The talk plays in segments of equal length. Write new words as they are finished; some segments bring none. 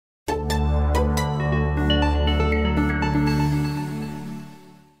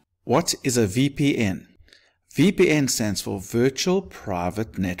What is a VPN? VPN stands for Virtual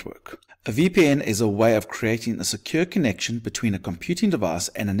Private Network. A VPN is a way of creating a secure connection between a computing device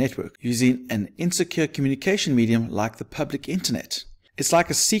and a network using an insecure communication medium like the public internet. It's like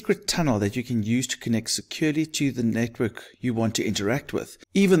a secret tunnel that you can use to connect securely to the network you want to interact with,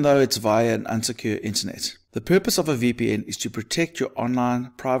 even though it's via an unsecure internet. The purpose of a VPN is to protect your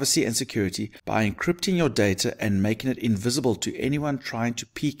online privacy and security by encrypting your data and making it invisible to anyone trying to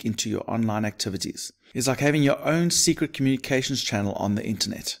peek into your online activities. It's like having your own secret communications channel on the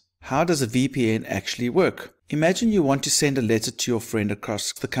internet. How does a VPN actually work? Imagine you want to send a letter to your friend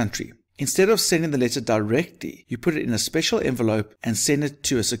across the country. Instead of sending the letter directly, you put it in a special envelope and send it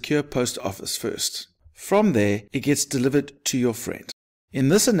to a secure post office first. From there, it gets delivered to your friend. In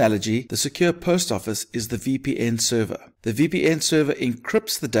this analogy, the secure post office is the VPN server. The VPN server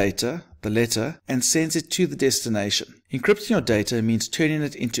encrypts the data, the letter, and sends it to the destination. Encrypting your data means turning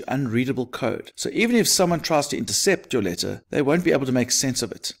it into unreadable code. So even if someone tries to intercept your letter, they won't be able to make sense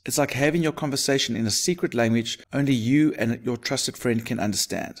of it. It's like having your conversation in a secret language only you and your trusted friend can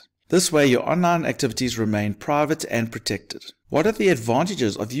understand. This way, your online activities remain private and protected. What are the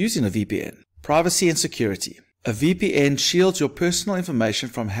advantages of using a VPN? Privacy and security. A VPN shields your personal information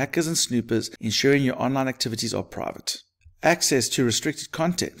from hackers and snoopers, ensuring your online activities are private. Access to restricted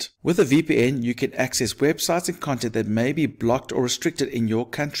content. With a VPN, you can access websites and content that may be blocked or restricted in your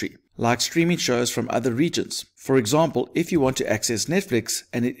country, like streaming shows from other regions. For example, if you want to access Netflix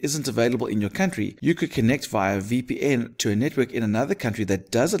and it isn't available in your country, you could connect via VPN to a network in another country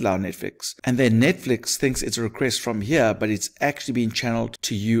that does allow Netflix, and then Netflix thinks it's a request from here, but it's actually being channeled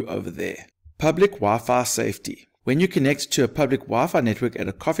to you over there. Public Wi-Fi safety. When you connect to a public Wi-Fi network at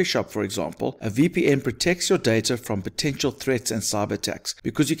a coffee shop, for example, a VPN protects your data from potential threats and cyber attacks,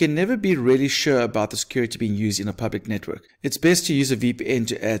 because you can never be really sure about the security being used in a public network. It's best to use a VPN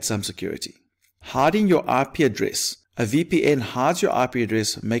to add some security. Hiding your IP address. A VPN hides your IP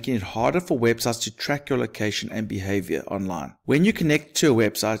address, making it harder for websites to track your location and behavior online. When you connect to a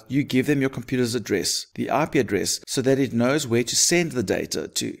website, you give them your computer's address, the IP address, so that it knows where to send the data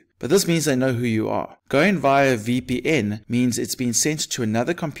to. But this means they know who you are. Going via VPN means it's being sent to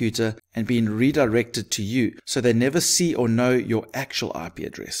another computer and being redirected to you, so they never see or know your actual IP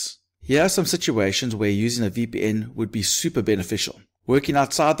address. Here are some situations where using a VPN would be super beneficial. Working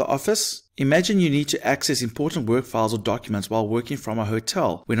outside the office? Imagine you need to access important work files or documents while working from a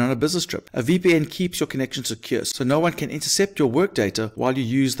hotel when on a business trip. A VPN keeps your connection secure, so no one can intercept your work data while you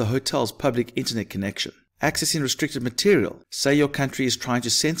use the hotel's public internet connection. Accessing restricted material. Say your country is trying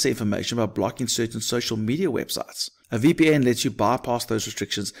to censor information by blocking certain social media websites. A VPN lets you bypass those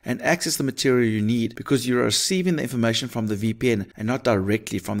restrictions and access the material you need because you are receiving the information from the VPN and not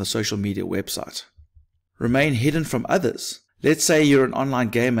directly from the social media website. Remain hidden from others. Let's say you're an online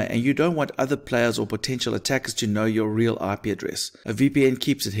gamer and you don't want other players or potential attackers to know your real IP address. A VPN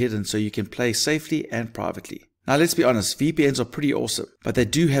keeps it hidden so you can play safely and privately. Now let's be honest, VPNs are pretty awesome, but they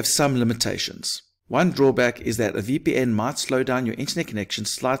do have some limitations. One drawback is that a VPN might slow down your internet connection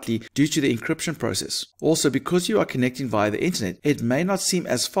slightly due to the encryption process. Also, because you are connecting via the internet, it may not seem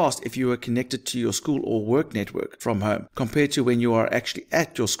as fast if you are connected to your school or work network from home compared to when you are actually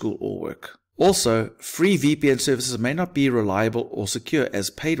at your school or work. Also, free VPN services may not be reliable or secure as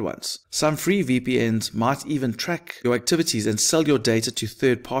paid ones. Some free VPNs might even track your activities and sell your data to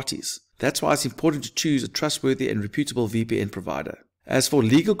third parties. That's why it's important to choose a trustworthy and reputable VPN provider. As for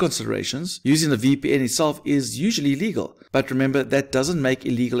legal considerations, using a VPN itself is usually legal, but remember that doesn't make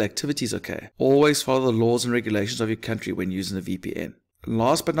illegal activities okay. Always follow the laws and regulations of your country when using a VPN.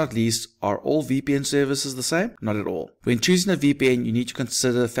 Last but not least, are all VPN services the same? Not at all. When choosing a VPN, you need to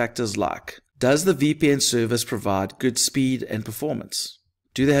consider factors like: does the VPN service provide good speed and performance?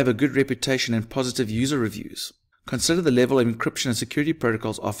 Do they have a good reputation and positive user reviews? Consider the level of encryption and security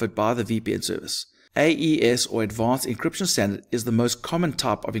protocols offered by the VPN service. AES or Advanced Encryption Standard is the most common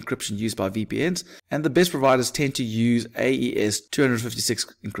type of encryption used by VPNs, and the best providers tend to use AES 256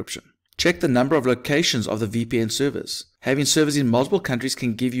 encryption. Check the number of locations of the VPN servers. Having servers in multiple countries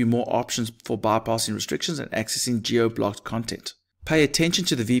can give you more options for bypassing restrictions and accessing geo-blocked content. Pay attention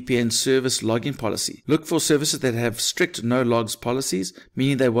to the VPN service login policy. Look for services that have strict no-logs policies,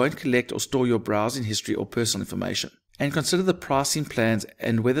 meaning they won't collect or store your browsing history or personal information. And consider the pricing plans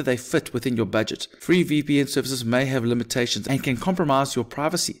and whether they fit within your budget. Free VPN services may have limitations and can compromise your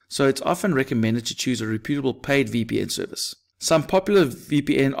privacy, so it's often recommended to choose a reputable paid VPN service. Some popular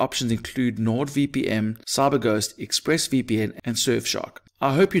VPN options include NordVPN, CyberGhost, ExpressVPN, and Surfshark.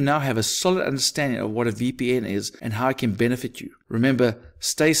 I hope you now have a solid understanding of what a VPN is and how it can benefit you. Remember,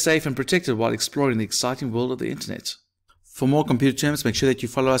 stay safe and protected while exploring the exciting world of the internet. For more computer terms, make sure that you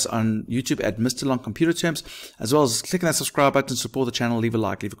follow us on YouTube at Mr. Long Computer Terms, as well as clicking that subscribe button to support the channel. Leave a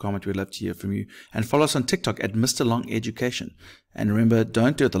like, leave a comment. We'd love to hear from you. And follow us on TikTok at Mr. Long Education. And remember,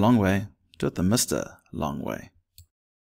 don't do it the long way, do it the Mr. Long way.